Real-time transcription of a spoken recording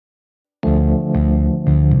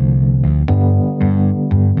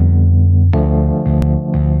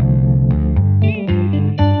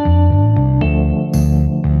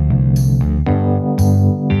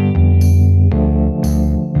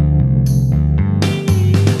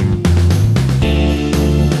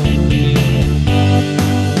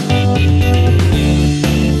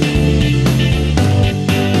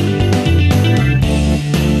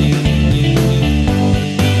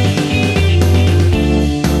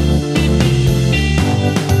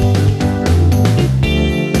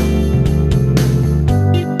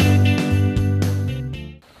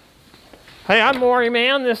I'm Maury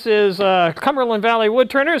Mann. This is Cumberland Valley Wood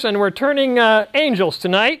Turners, and we're turning angels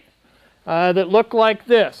tonight that look like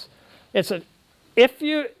this. If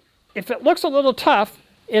it looks a little tough,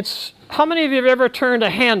 it's how many of you have ever turned a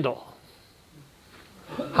handle?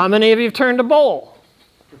 How many of you have turned a bowl?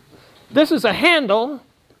 This is a handle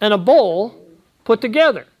and a bowl put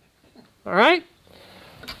together. All right?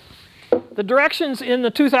 The directions in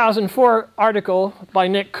the 2004 article by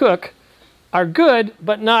Nick Cook are good,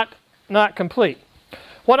 but not complete.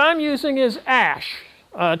 What I'm using is ash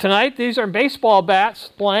tonight. These are baseball bats,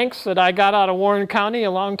 blanks, that I got out of Warren County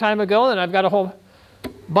a long time ago, and I've got a whole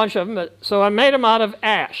bunch of them. So I made them out of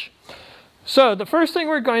ash. So the first thing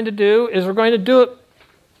we're going to do is we're going to do it.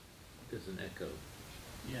 There's an echo.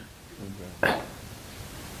 Yeah.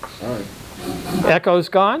 All right. Echo's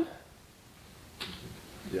gone?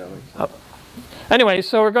 Yeah. Anyway,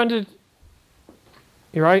 so we're going to.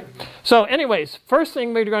 You're right. So anyways, first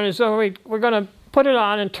thing we're going to do, we're going to put it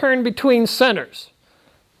on and turn between centers.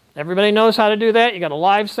 Everybody knows how to do that. You got a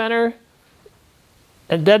live center,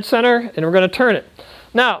 a dead center, and we're going to turn it.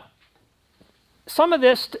 Now, some of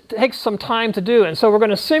this takes some time to do, and so we're going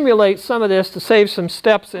to simulate some of this to save some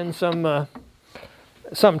steps and some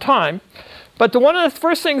time. But one of the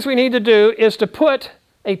first things we need to do is to put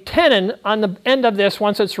a tenon on the end of this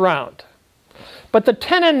once it's round. But the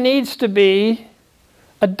tenon needs to be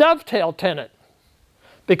a dovetail tenon,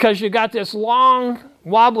 because you got this long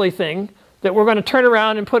wobbly thing that we're going to turn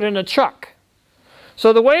around and put in a chuck.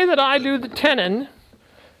 So the way that I do the tenon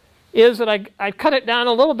is that I cut it down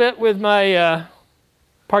a little bit with my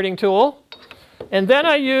parting tool, and then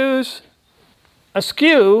I use a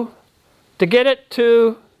skew to get it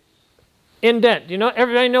to indent. You know,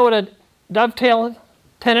 everybody know what a dovetail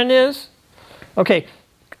tenon is? Okay.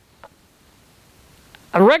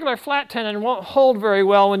 A regular flat tenon won't hold very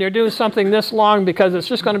well when you're doing something this long, because it's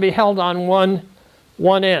just going to be held on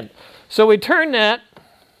one end. So we turn that.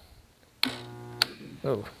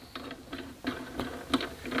 Oh.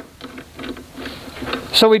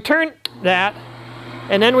 So we turn that,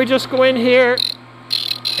 and then we just go in here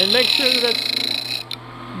and make sure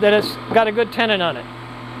that it's got a good tenon on it.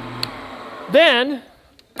 Then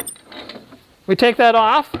we take that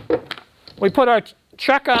off. We put our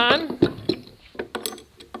chuck on.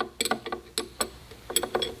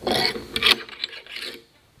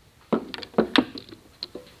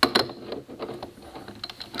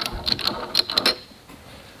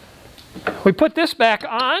 We put this back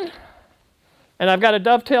on, and I've got a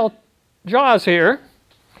dovetail jaws here,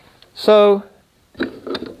 so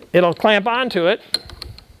it'll clamp onto it.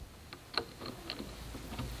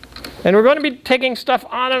 And we're going to be taking stuff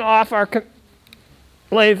on and off our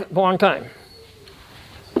lathe a long time.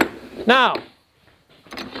 Now,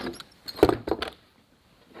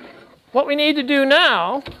 what we need to do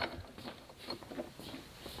now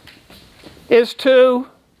is to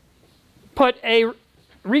put a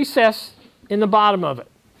recess in the bottom of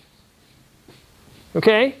it.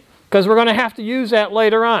 Okay? Because we're going to have to use that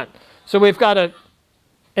later on. So we've got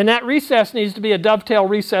and that recess needs to be a dovetail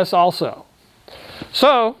recess also.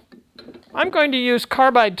 So I'm going to use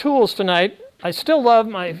carbide tools tonight. I still love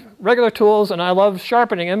my regular tools, and I love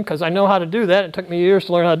sharpening them because I know how to do that. It took me years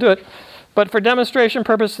to learn how to do it. But for demonstration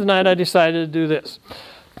purposes tonight, I decided to do this.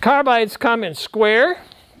 Carbides come in square,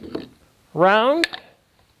 round,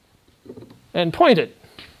 and pointed.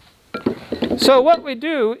 So what we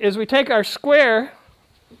do is we take our square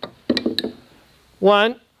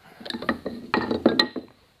one.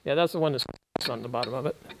 Yeah, that's the one that's on the bottom of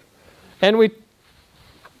it. And we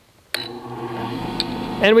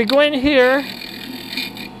go in here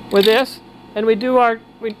with this, and we are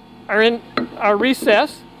in our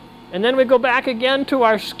recess, and then we go back again to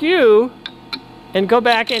our skew and go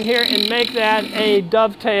back in here and make that a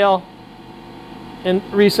dovetail and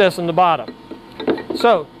recess in the bottom.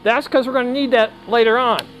 So that's because we're going to need that later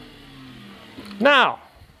on. Now,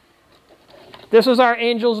 this is our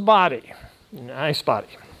angel's body. Nice body.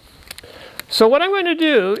 So what I'm going to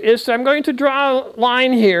do is I'm going to draw a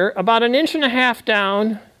line here about 1.5 inches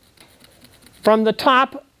down from the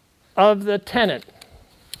top of the tenon.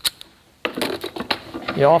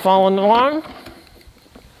 You all following along?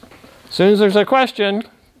 As soon as there's a question,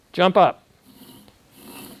 jump up.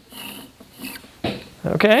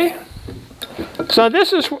 Okay? So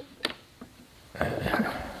this is,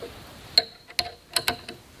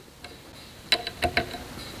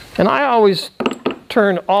 and I always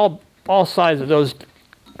turn all sides of those,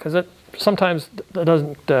 because sometimes that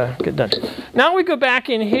doesn't get done. Now we go back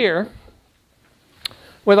in here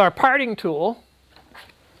with our parting tool,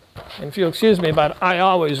 and if you'll excuse me, but I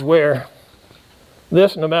always wear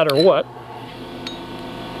this no matter what.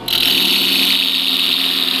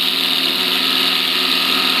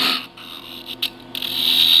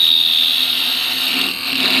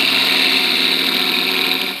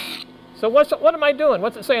 So what am I doing?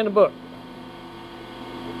 What's it say in the book?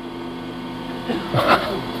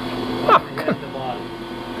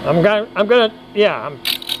 I'm gonna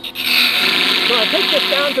take this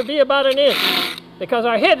down to be about an inch, because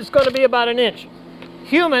our head is going to be about an inch.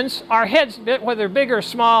 Humans, our heads, whether big or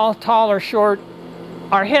small, tall or short,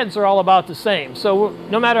 our heads are all about the same. So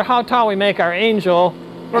no matter how tall we make our angel,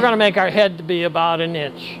 we're going to make our head to be about an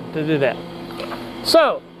inch to do that.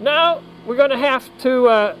 So now we're going to have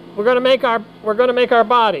to we're going to make our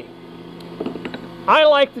body. I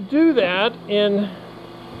like to do that in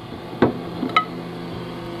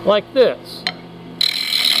like this.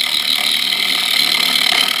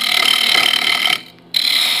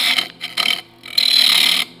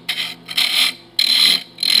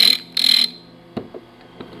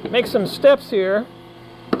 Make some steps here.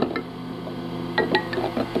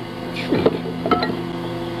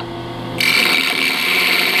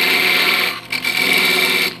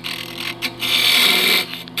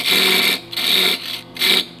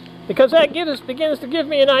 Because that begins to give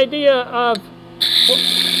me an idea of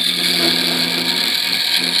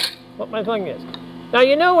what my thing is. Now,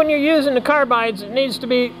 you know, when you're using the carbides, it needs to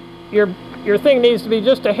be, your thing needs to be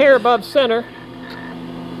just a hair above center.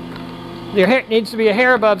 Your hair needs to be a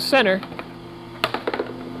hair above center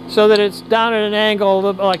so that it's down at an angle a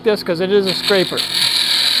little bit like this, because it is a scraper.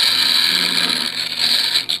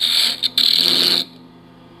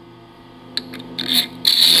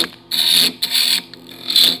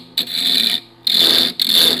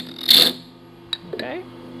 Okay.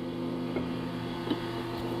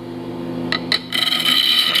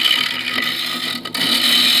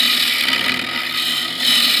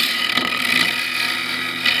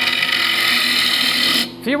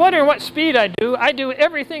 If you're wondering what speed I do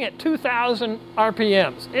everything at 2,000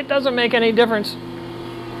 RPMs. It doesn't make any difference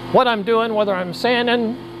what I'm doing, whether I'm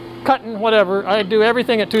sanding, cutting, whatever. I do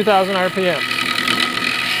everything at 2,000 RPMs.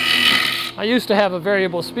 I used to have a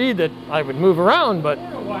variable speed that I would move around, but...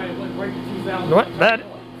 I don't know why it went right to 2,000. What? That...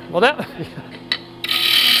 Well, that...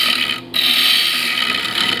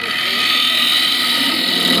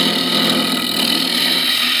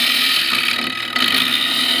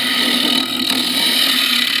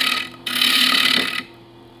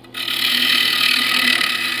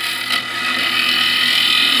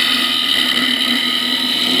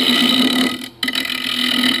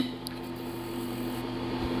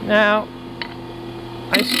 Now,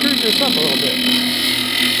 I screwed this up a little bit.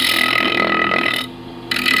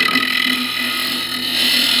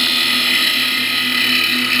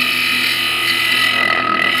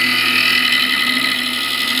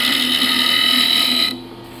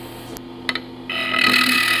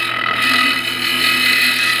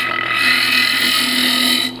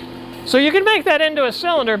 So you can make that into a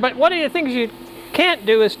cylinder, but one of the things you can't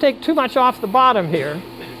do is take too much off the bottom here,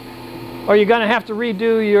 or you're going to have to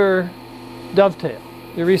redo your dovetail,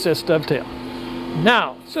 your recessed dovetail.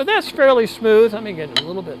 Now, so that's fairly smooth. Let me get a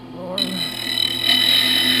little bit more.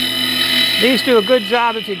 These do a good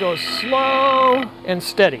job if you go slow and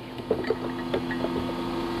steady.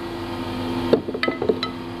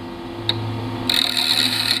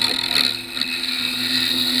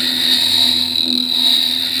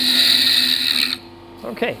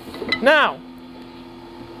 Okay, now,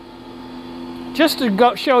 just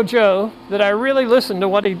to show Joe that I really listened to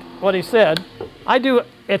what he said, I do,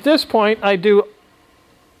 at this point, I do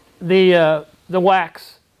the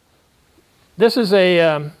wax. This is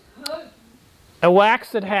a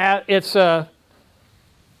wax that has, it's a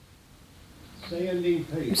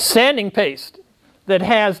sanding paste that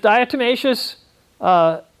has diatomaceous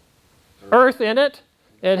earth in it.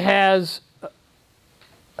 It has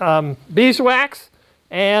beeswax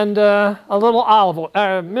and a little olive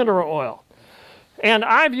oil, mineral oil. And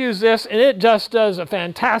I've used this, and it just does a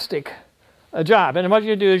fantastic job. And what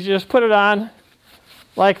you do is you just put it on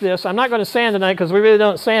like this. I'm not going to sand tonight because we really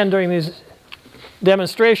don't sand during these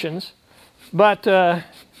demonstrations. But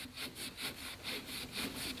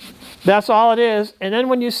that's all it is. And then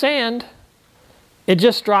when you sand, it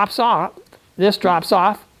just drops off. This drops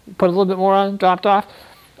off. Put a little bit more on, dropped off.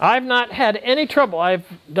 I've not had any trouble. I've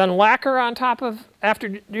done lacquer on top of,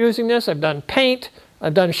 after using this. I've done paint.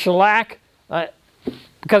 I've done shellac.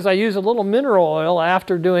 Because I use a little mineral oil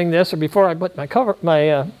after doing this, or before I put my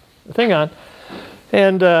thing on,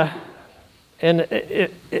 and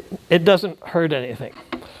it doesn't hurt anything.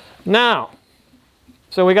 Now,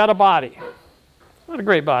 so we got a body. Not a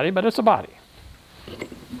great body, but it's a body.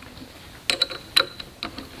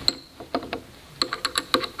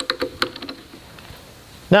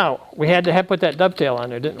 Now, we had to put that dovetail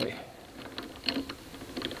on there, didn't we?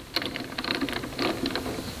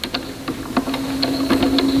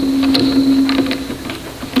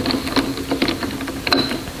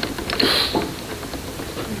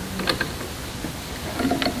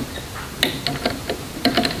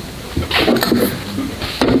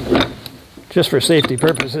 Just for safety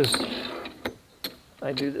purposes,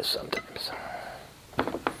 I do this sometimes.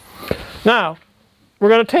 Now, we're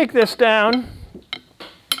going to take this down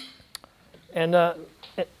and You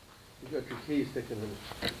got your keys sticking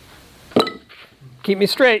in. keep me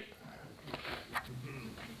straight.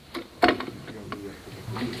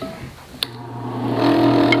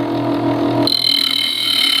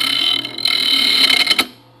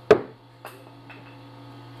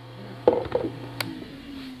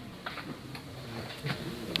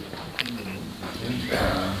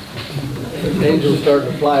 Angel's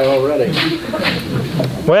starting to fly already.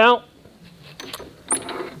 Well,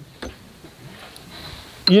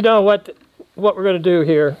 you know what we're going to do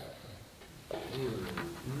here.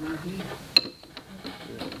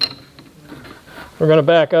 We're going to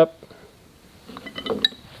back up.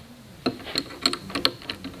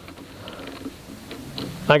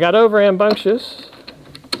 I got over rambunctious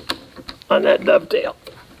on that dovetail.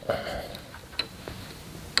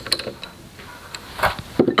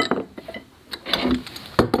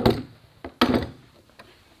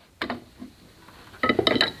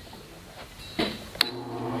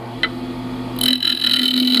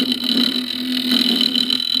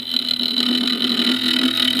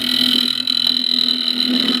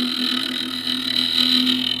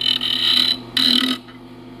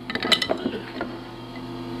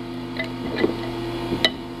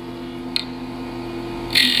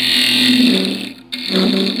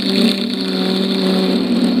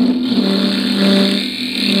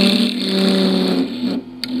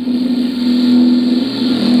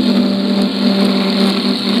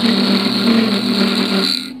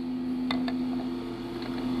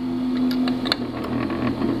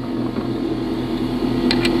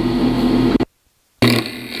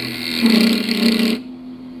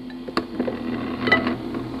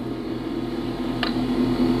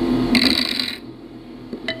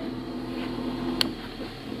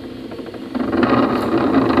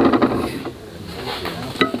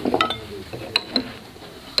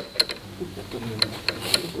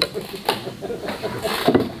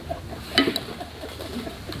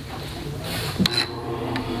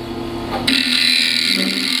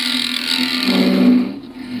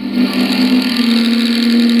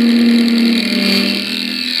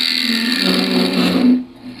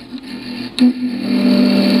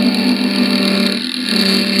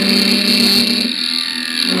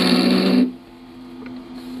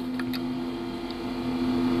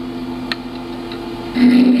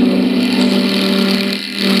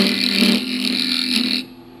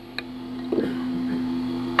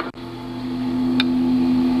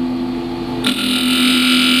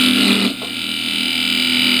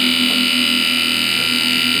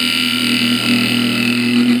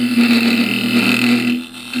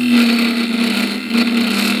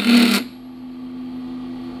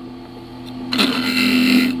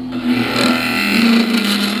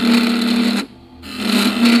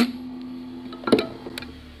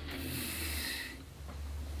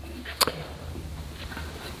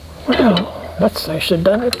 I should have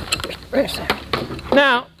done it. Where's that?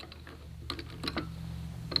 Now,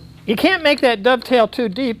 you can't make that dovetail too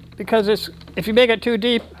deep because if you make it too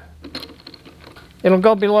deep, it'll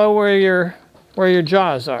go below where your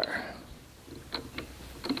jaws are.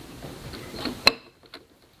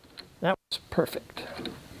 That was perfect.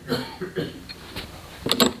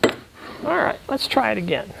 All right, let's try it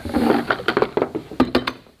again.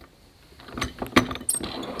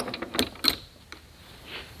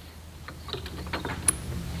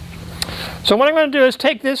 So what I'm going to do is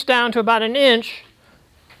take this down to about 1 inch,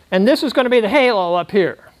 and this is going to be the halo up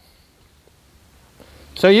here.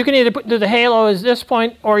 So you can either do the halo as this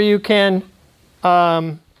point, or you can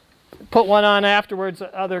put one on afterwards,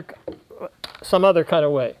 some other kind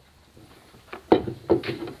of way.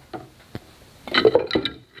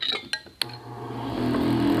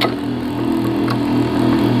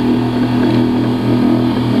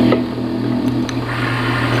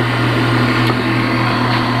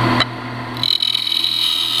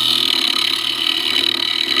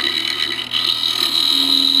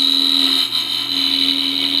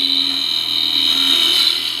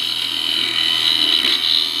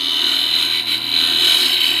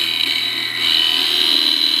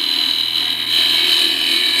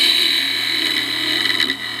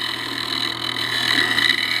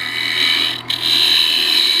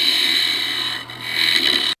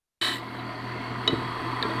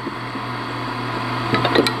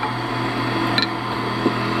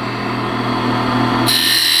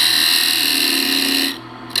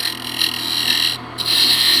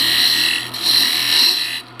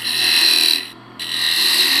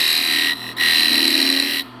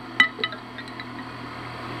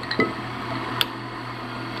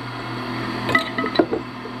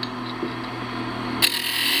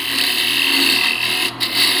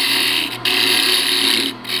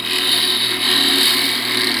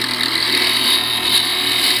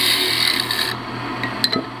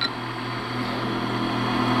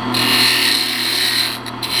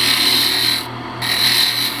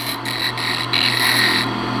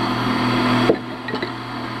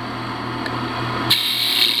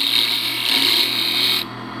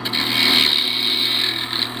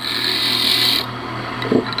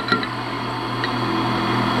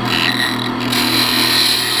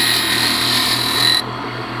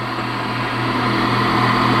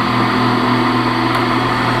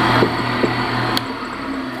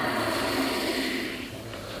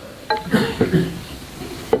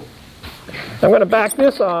 I'm going to back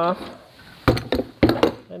this off,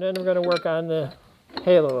 and then we're going to work on the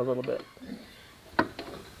halo a little bit.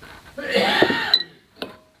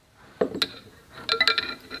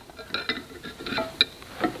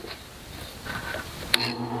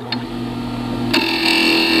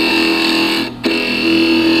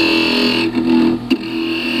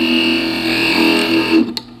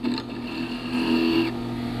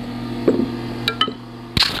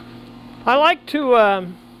 I like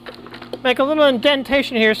to make a little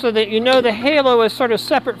indentation here so that you know the halo is sort of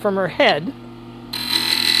separate from her head.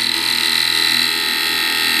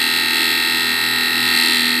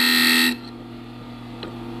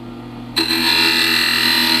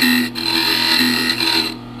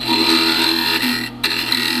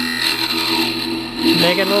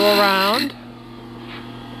 Make it a little round.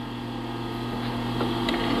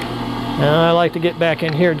 And I like to get back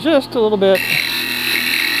in here just a little bit.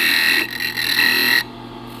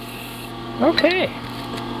 Okay.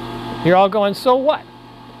 You're all going, so what?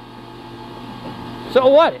 So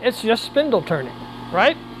what? It's just spindle turning,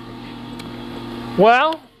 right?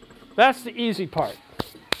 Well, that's the easy part.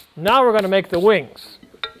 Now we're going to make the wings.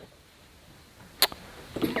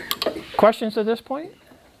 Questions at this point?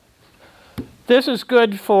 This is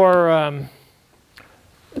good for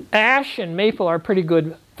ash and maple are pretty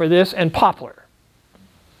good for this, and poplar.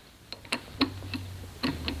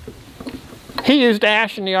 He used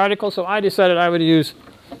ash in the article, so I decided I would use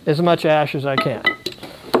as much ash as I can.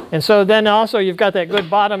 And so then also you've got that good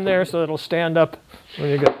bottom there, so it'll stand up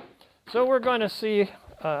when you go. So we're going to see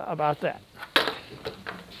about that.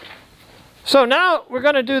 So now we're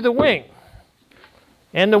going to do the wing.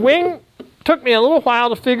 And the wing took me a little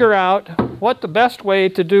while to figure out what the best way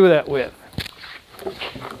to do that with.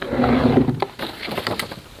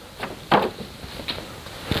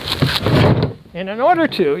 And in order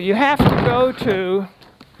to, you have to go to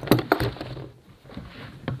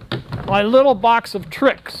my little box of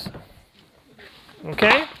tricks.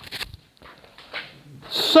 Okay?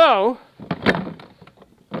 So,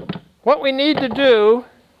 what we need to do,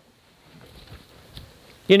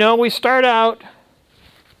 you know, we start out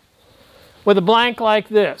with a blank like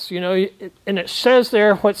this, you know, and it says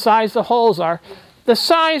there what size the holes are.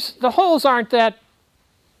 The holes aren't that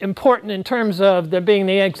important in terms of them being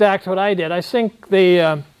the exact what I did. I think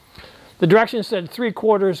the directions said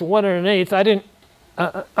 3/4, 1 1/8. I didn't.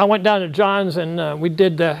 I went down to John's and we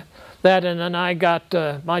did that, and then I got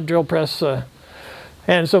my drill press,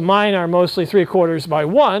 and so mine are mostly 3/4 by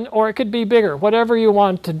 1, or it could be bigger. Whatever you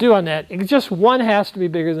want to do on that. Just one has to be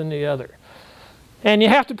bigger than the other, and you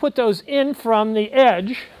have to put those in from the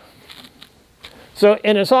edge. So,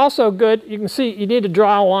 and it's also good. You can see you need to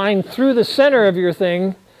draw a line through the center of your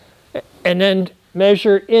thing, and then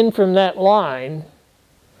measure in from that line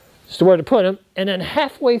as to where to put them, and then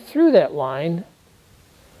halfway through that line,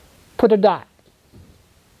 put a dot,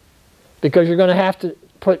 because you're going to have to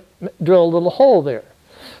drill a little hole there.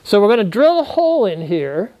 So we're going to drill a hole in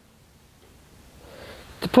here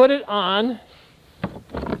to put it on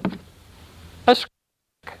a screw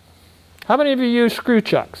chuck. How many of you use screw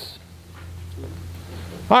chucks?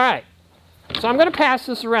 All right. So I'm going to pass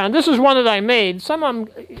this around. This is one that I made. Some of them,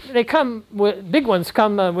 they come with, big ones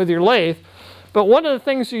come with your lathe. But one of the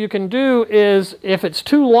things you can do is, if it's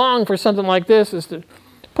too long for something like this, is to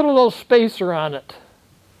put a little spacer on it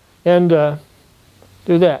and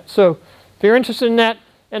do that. So if you're interested in that,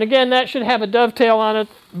 and again, that should have a dovetail on it,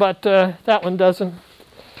 but that one doesn't.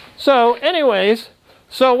 So anyways,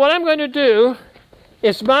 so what I'm going to do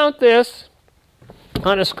is mount this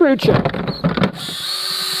on a screw chuck.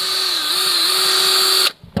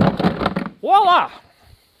 Voila!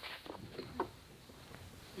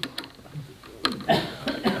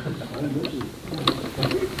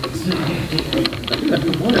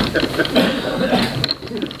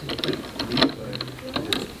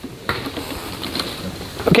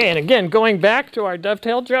 Okay, and again, going back to our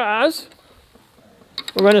dovetail jaws,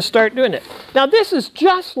 we're going to start doing it. Now this is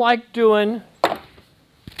just like doing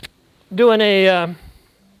a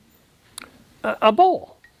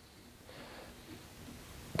bowl.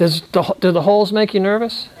 Do the holes make you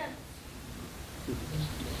nervous?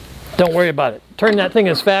 Don't worry about it. Turn that thing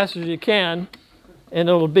as fast as you can, and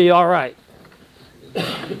it'll be all right.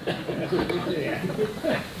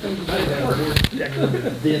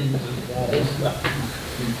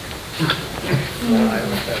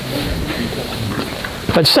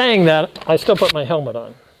 But saying that, I still put my helmet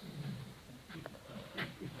on.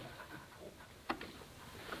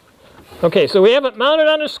 Okay, so we have it mounted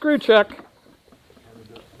on a screw chuck.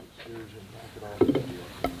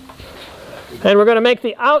 And we're going to make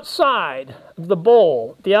the outside of the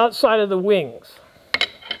bowl, the outside of the wings.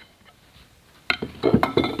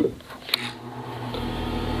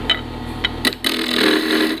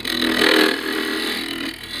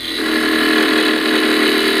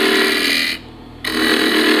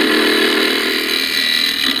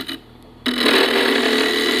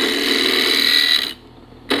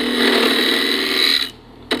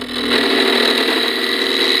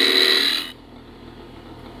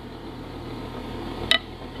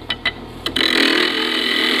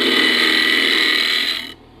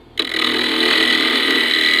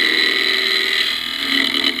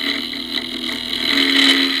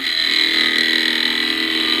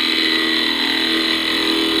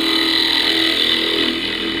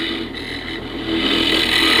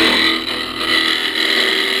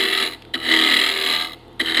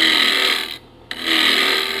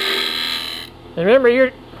 And remember,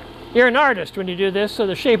 you're an artist when you do this, so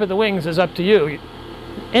the shape of the wings is up to you.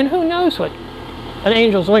 And who knows what an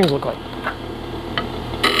angel's wings look like.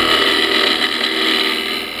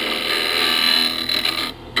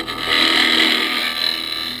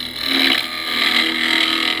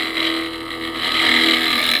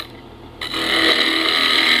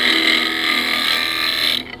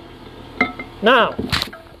 Now,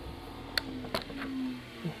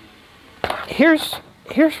 here's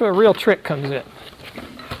where a real trick comes in.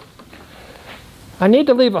 I need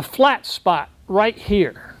to leave a flat spot right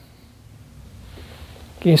here.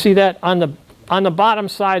 Can you see that on the bottom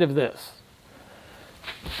side of this?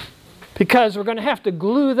 Because we're going to have to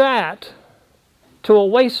glue that to a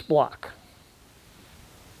waste block.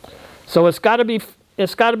 So it's got to be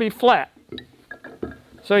flat.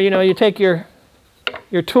 So you take your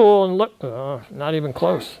tool and look. Oh, not even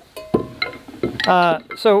close.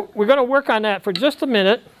 So we're going to work on that for just a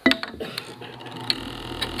minute.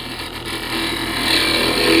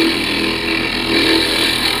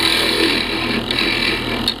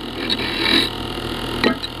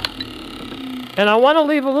 And I want to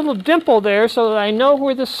leave a little dimple there so that I know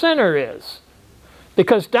where the center is.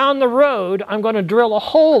 Because down the road, I'm going to drill a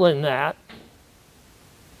hole in that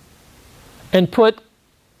and put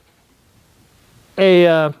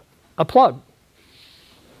a plug.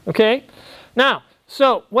 Okay? Now,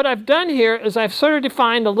 so what I've done here is I've sort of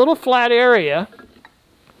defined a little flat area.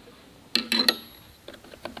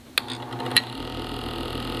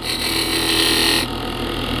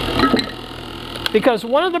 Because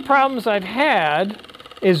one of the problems I've had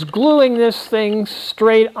is gluing this thing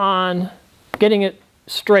straight on, getting it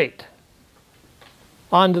straight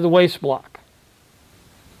onto the waste block.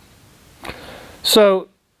 So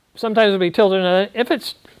sometimes it'll be tilted, and if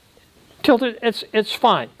it's tilted, it's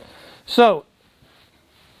fine. So,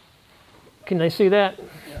 can they see that?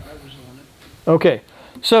 Yeah, I was on it. Okay,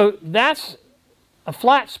 so that's a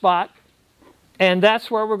flat spot, and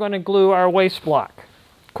that's where we're going to glue our waste block.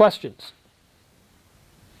 Questions?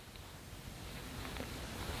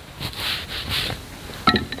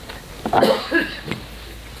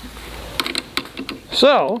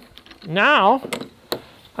 So, now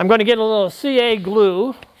I'm going to get a little CA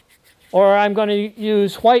glue, or I'm going to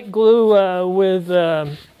use white glue with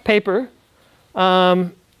paper,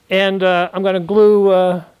 and I'm going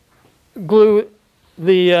to glue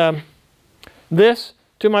this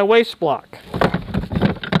to my waste block.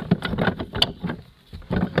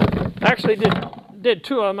 Actually did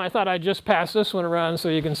two of them. I thought I'd just pass this one around so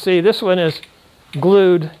you can see. This one is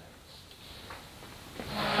glued.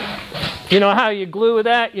 You know how you glue with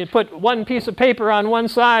that? You put one piece of paper on one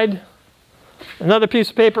side, another piece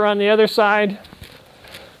of paper on the other side,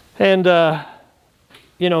 and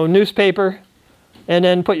newspaper, and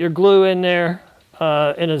then put your glue in there,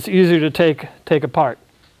 and it's easier to take apart.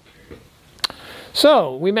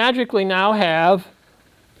 So we magically now have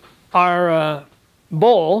our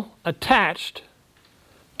bowl attached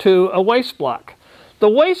to a waste block. The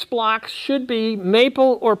waste blocks should be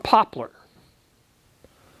maple or poplar.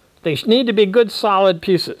 They need to be good solid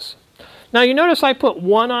pieces. Now you notice I put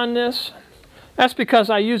 1 on this. That's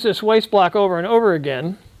because I use this waste block over and over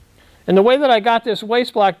again. And the way that I got this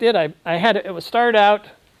waste block it would start out,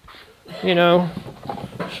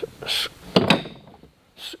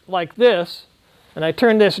 like this. And I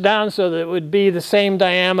turned this down so that it would be the same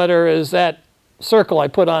diameter as that circle I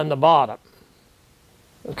put on the bottom.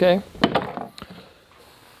 Okay?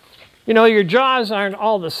 Your jaws aren't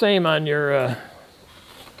all the same on your...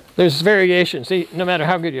 there's variations, see, no matter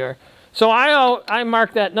how good you are. So I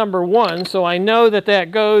mark that number 1, so I know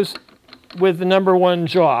that goes with the number 1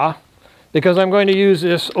 jaw, because I'm going to use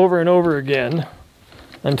this over and over again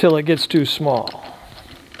until it gets too small.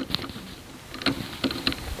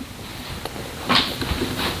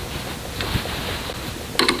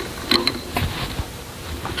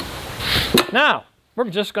 Now, we're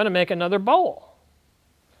just going to make another bowl.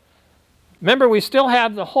 remember we still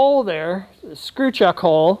have the hole there, the screw chuck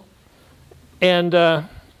hole, and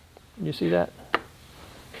you see that?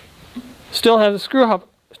 Still have the screw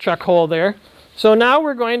chuck hole there. So now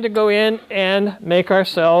we're going to go in and make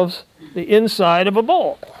ourselves the inside of a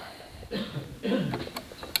bowl.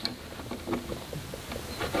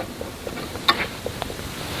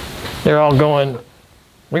 They're all going,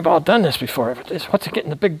 we've all done this before. What's it getting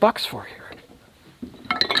the big bucks for here?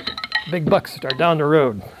 Big bucks are down the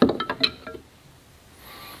road.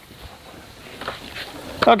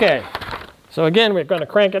 Okay, so again, we're going to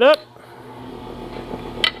crank it up.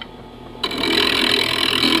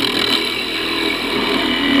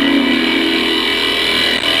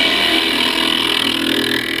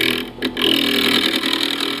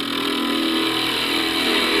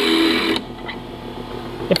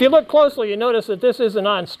 If you look closely, you notice that this isn't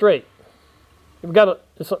on straight. It's got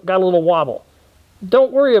a little wobble.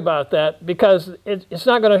 Don't worry about that because it's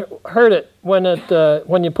not going to hurt it when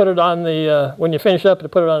you put it on the when you finish up to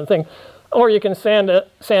put it on the thing, or you can sand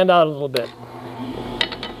out a little bit.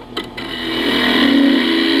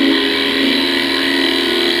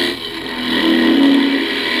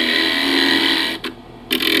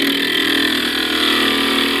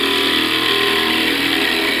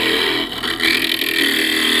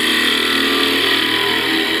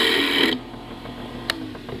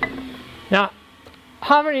 Now,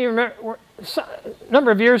 how many remember, a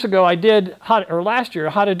number of years ago I did, or last year,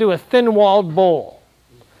 how to do a thin-walled bowl.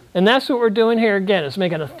 And that's what we're doing here again, is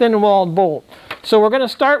making a thin-walled bowl. So we're going to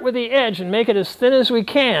start with the edge and make it as thin as we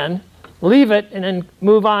can, leave it, and then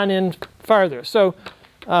move on in farther. So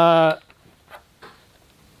it's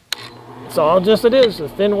all just it is, a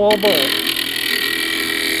thin-walled bowl.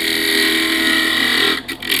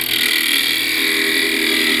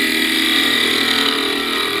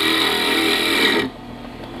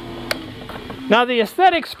 Now the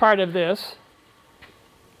aesthetics part of this,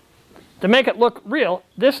 to make it look real,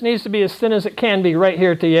 this needs to be as thin as it can be right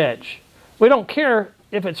here at the edge. We don't care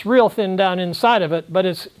if it's real thin down inside of it, but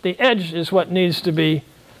the edge is what needs to be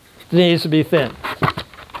thin.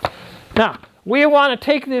 Now, we want to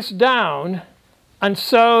take this down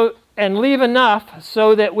and leave enough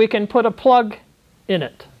so that we can put a plug in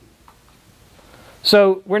it.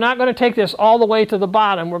 So we're not going to take this all the way to the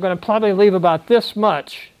bottom. We're going to probably leave about this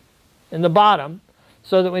much in the bottom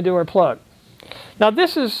so that we do our plug. Now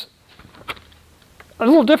this is a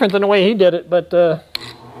little different than the way he did it, but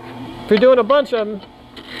if you're doing a bunch of them,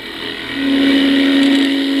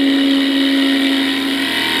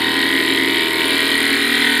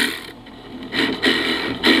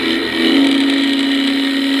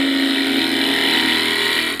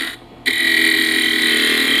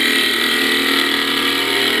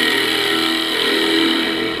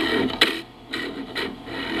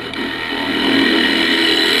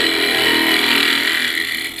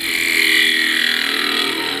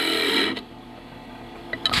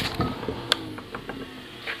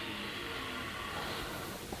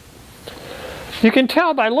 you can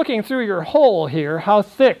tell by looking through your hole here how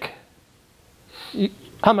thick,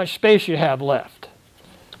 how much space you have left.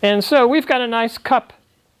 And so we've got a nice cup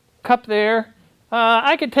there.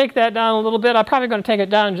 I could take that down a little bit. I'm probably going to take it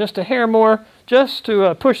down just a hair more, just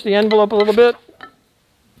to push the envelope a little bit.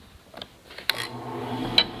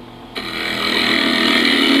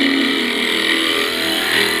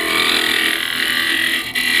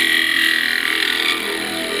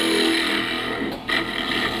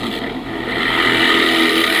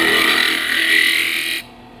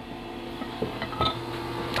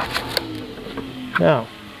 Now,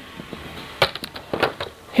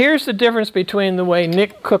 here's the difference between the way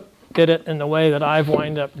Nick Cook did it and the way that I've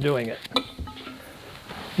wound up doing it.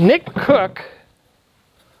 Nick Cook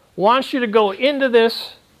wants you to go into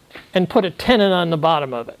this and put a tenon on the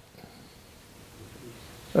bottom of it.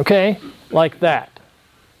 Okay? Like that.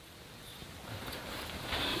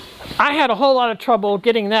 I had a whole lot of trouble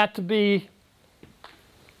getting that to be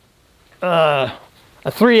a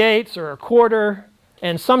 3/8 or a 1/4.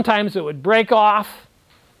 And sometimes it would break off,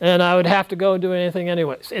 and I would have to go do anything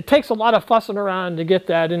anyways. It takes a lot of fussing around to get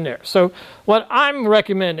that in there. So what I'm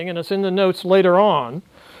recommending, and it's in the notes later on,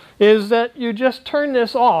 is that you just turn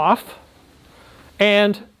this off,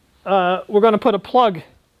 and we're going to put a plug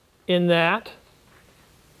in that,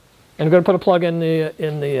 and we're going to put a plug in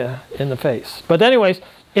the face. But anyways,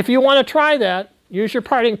 if you want to try that, use your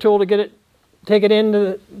parting tool to take it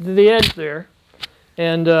into the edge there,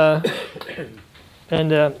 and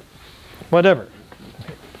whatever.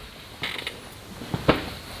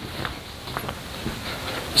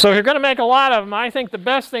 So if you're going to make a lot of them, I think the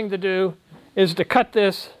best thing to do is to cut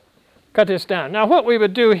this down. Now what we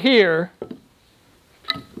would do here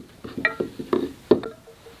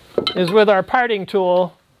is with our parting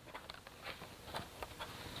tool.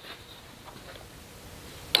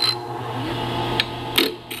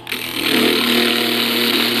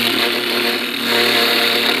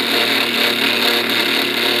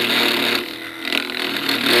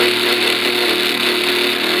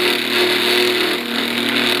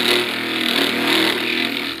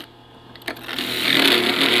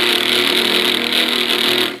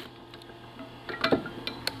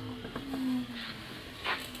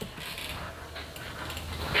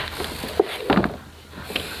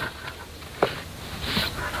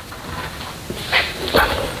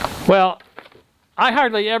 Well, I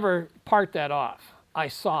hardly ever part that off. I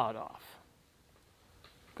saw it off.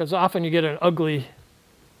 Because often you get an ugly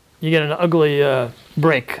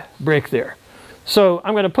break there. So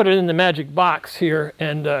I'm going to put it in the magic box here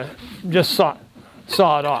and just saw it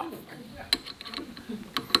off.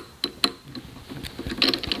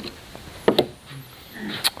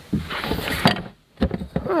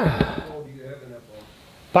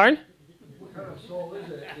 Pardon? What kind of saw is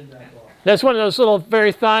it in that box? That's one of those little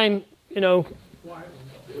very fine, you know.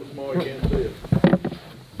 Small, you can't see it.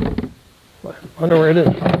 I wonder where it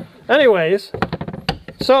is. Anyways,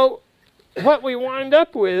 so what we wind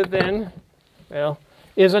up with then, well,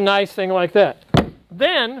 is a nice thing like that.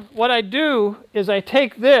 Then what I do is I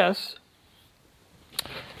take this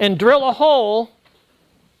and drill a hole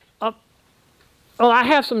up. Well, I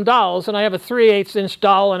have some dowels, and I have a 3/8 inch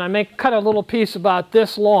dowel, and I cut a little piece about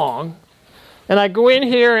this long. And I go in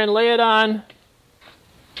here and lay it on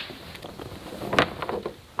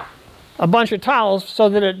a bunch of towels so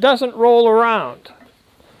that it doesn't roll around.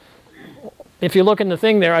 If you look in the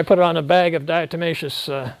thing there, I put it on a bag of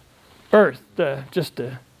diatomaceous earth just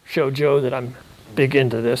to show Joe that I'm big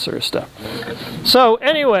into this sort of stuff. So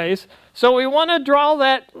anyways, so we want to draw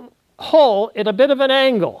that hole at a bit of an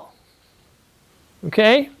angle.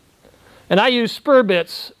 Okay? And I use spur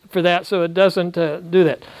bits for that so it doesn't do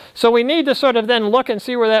that. So we need to sort of then look and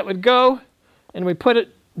see where that would go, and we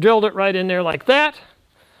drilled it right in there like that.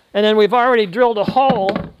 And then we've already drilled a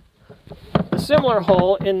hole, a similar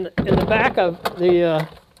hole in the back of the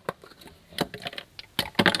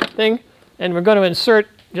thing, and we're going to insert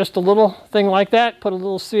just a little thing like that, put a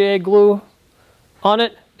little CA glue on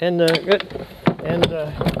it, and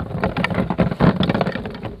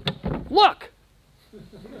look!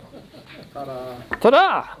 Ta-da.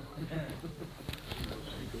 Ta-da!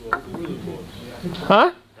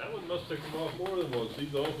 Huh? That one must have come off more than once.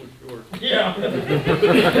 He's also short. Yeah.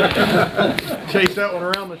 Chased that one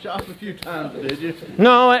around the shop a few times, did you?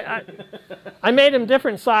 No, I made them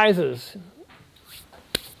different sizes.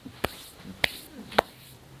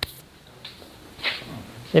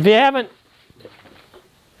 If you haven't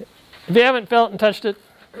felt and touched it,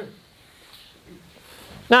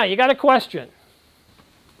 now you got a question.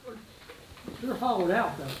 They're hollowed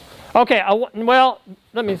out, though. Okay, well,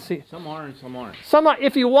 let me see. Some are and some aren't.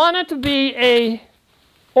 If you want it to be a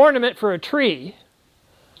ornament for a tree,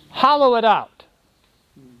 hollow it out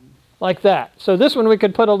like that. So this one we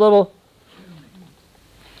could put a little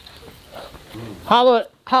hollow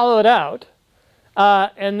it out,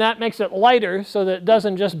 and that makes it lighter so that it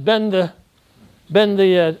doesn't just bend the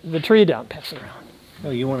tree down. Pass it around.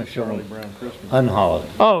 Oh, you want to show them unhollowed.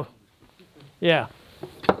 Oh, yeah.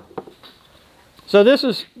 So this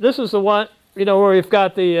is the one, you know, where we've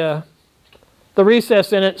got the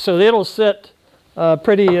recess in it, so it'll sit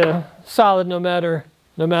pretty solid no matter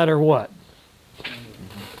what.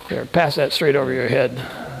 Here, pass that straight over your head.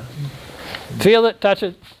 Feel it, touch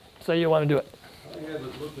it, say you want to do it. I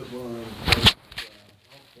haven't looked at one of them. How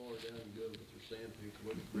far down you go with your sandpaper?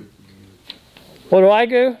 What grit do you use? What do I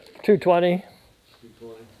do? 220.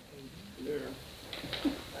 220. There.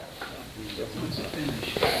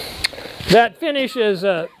 That finish is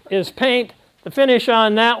paint. The finish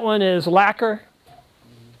on that one is lacquer,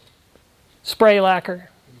 spray lacquer.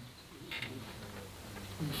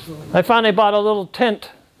 I finally bought a little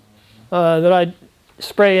tint that I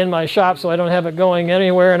spray in my shop so I don't have it going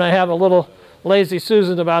anywhere, and I have a little Lazy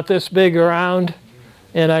Susan about this big around,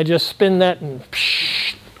 and I just spin that and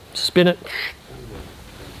spin it.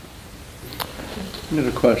 I got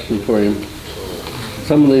a question for you.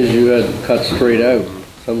 Some of these you had cut straight out.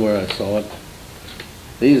 Somewhere I saw it.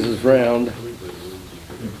 These is round.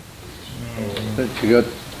 But you got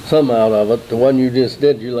some out of it. The one you just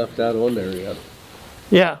did, you left out on there yet.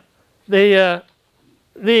 Yeah,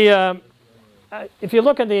 if you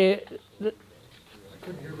look at the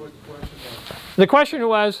question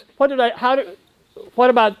was, what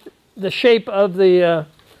about the shape of the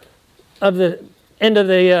end of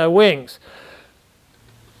the wings?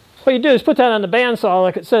 what you do is put that on the bandsaw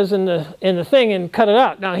like it says in the thing and cut it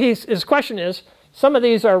out. Now his question is, some of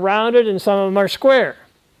these are rounded and some of them are square.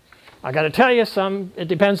 I got to tell you, it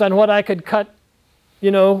depends on what I could cut,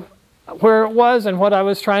 you know, where it was and what I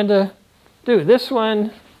was trying to do. This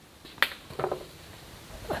one,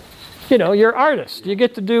 you know, you're artist. You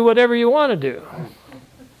get to do whatever you want to do.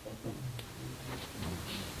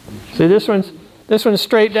 See, this one's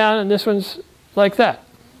straight down and this one's like that.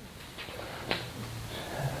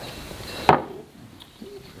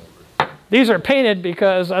 These are painted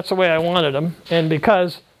because that's the way I wanted them, and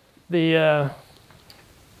because the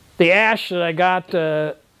ash that I got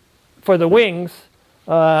for the wings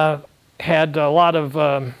had a lot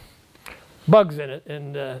of bugs in it,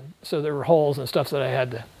 and so there were holes and stuff that I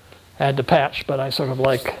had to patch. But I sort of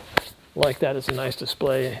like that as a nice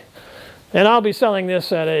display. And I'll be selling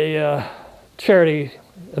this at a charity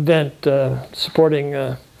event supporting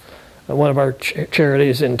one of our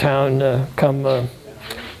charities in town come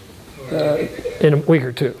in a week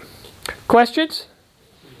or two. Questions?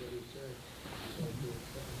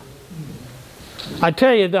 I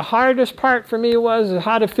tell you, the hardest part for me was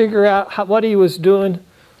how to figure out what he was doing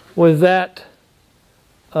with that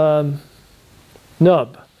nub.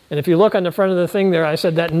 And if you look on the front of the thing there, I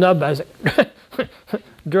said that nub has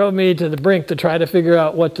drove me to the brink to try to figure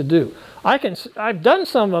out what to do. I've done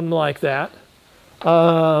some of them like that,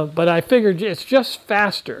 but I figured it's just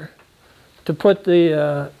faster to put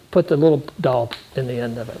the little doll in the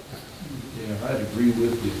end of it. Yeah, I'd agree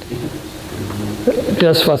with you.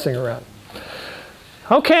 Just fussing around.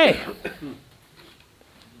 Okay.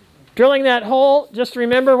 Drilling that hole, just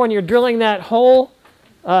remember when you're drilling that hole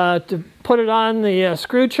to put it on the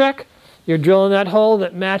screw check, you're drilling that hole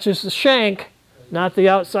that matches the shank, not the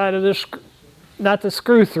outside of not the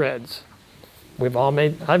screw threads. I've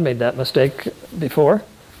made that mistake before,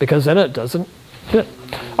 because then it doesn't fit.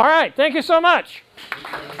 All right, thank you so much.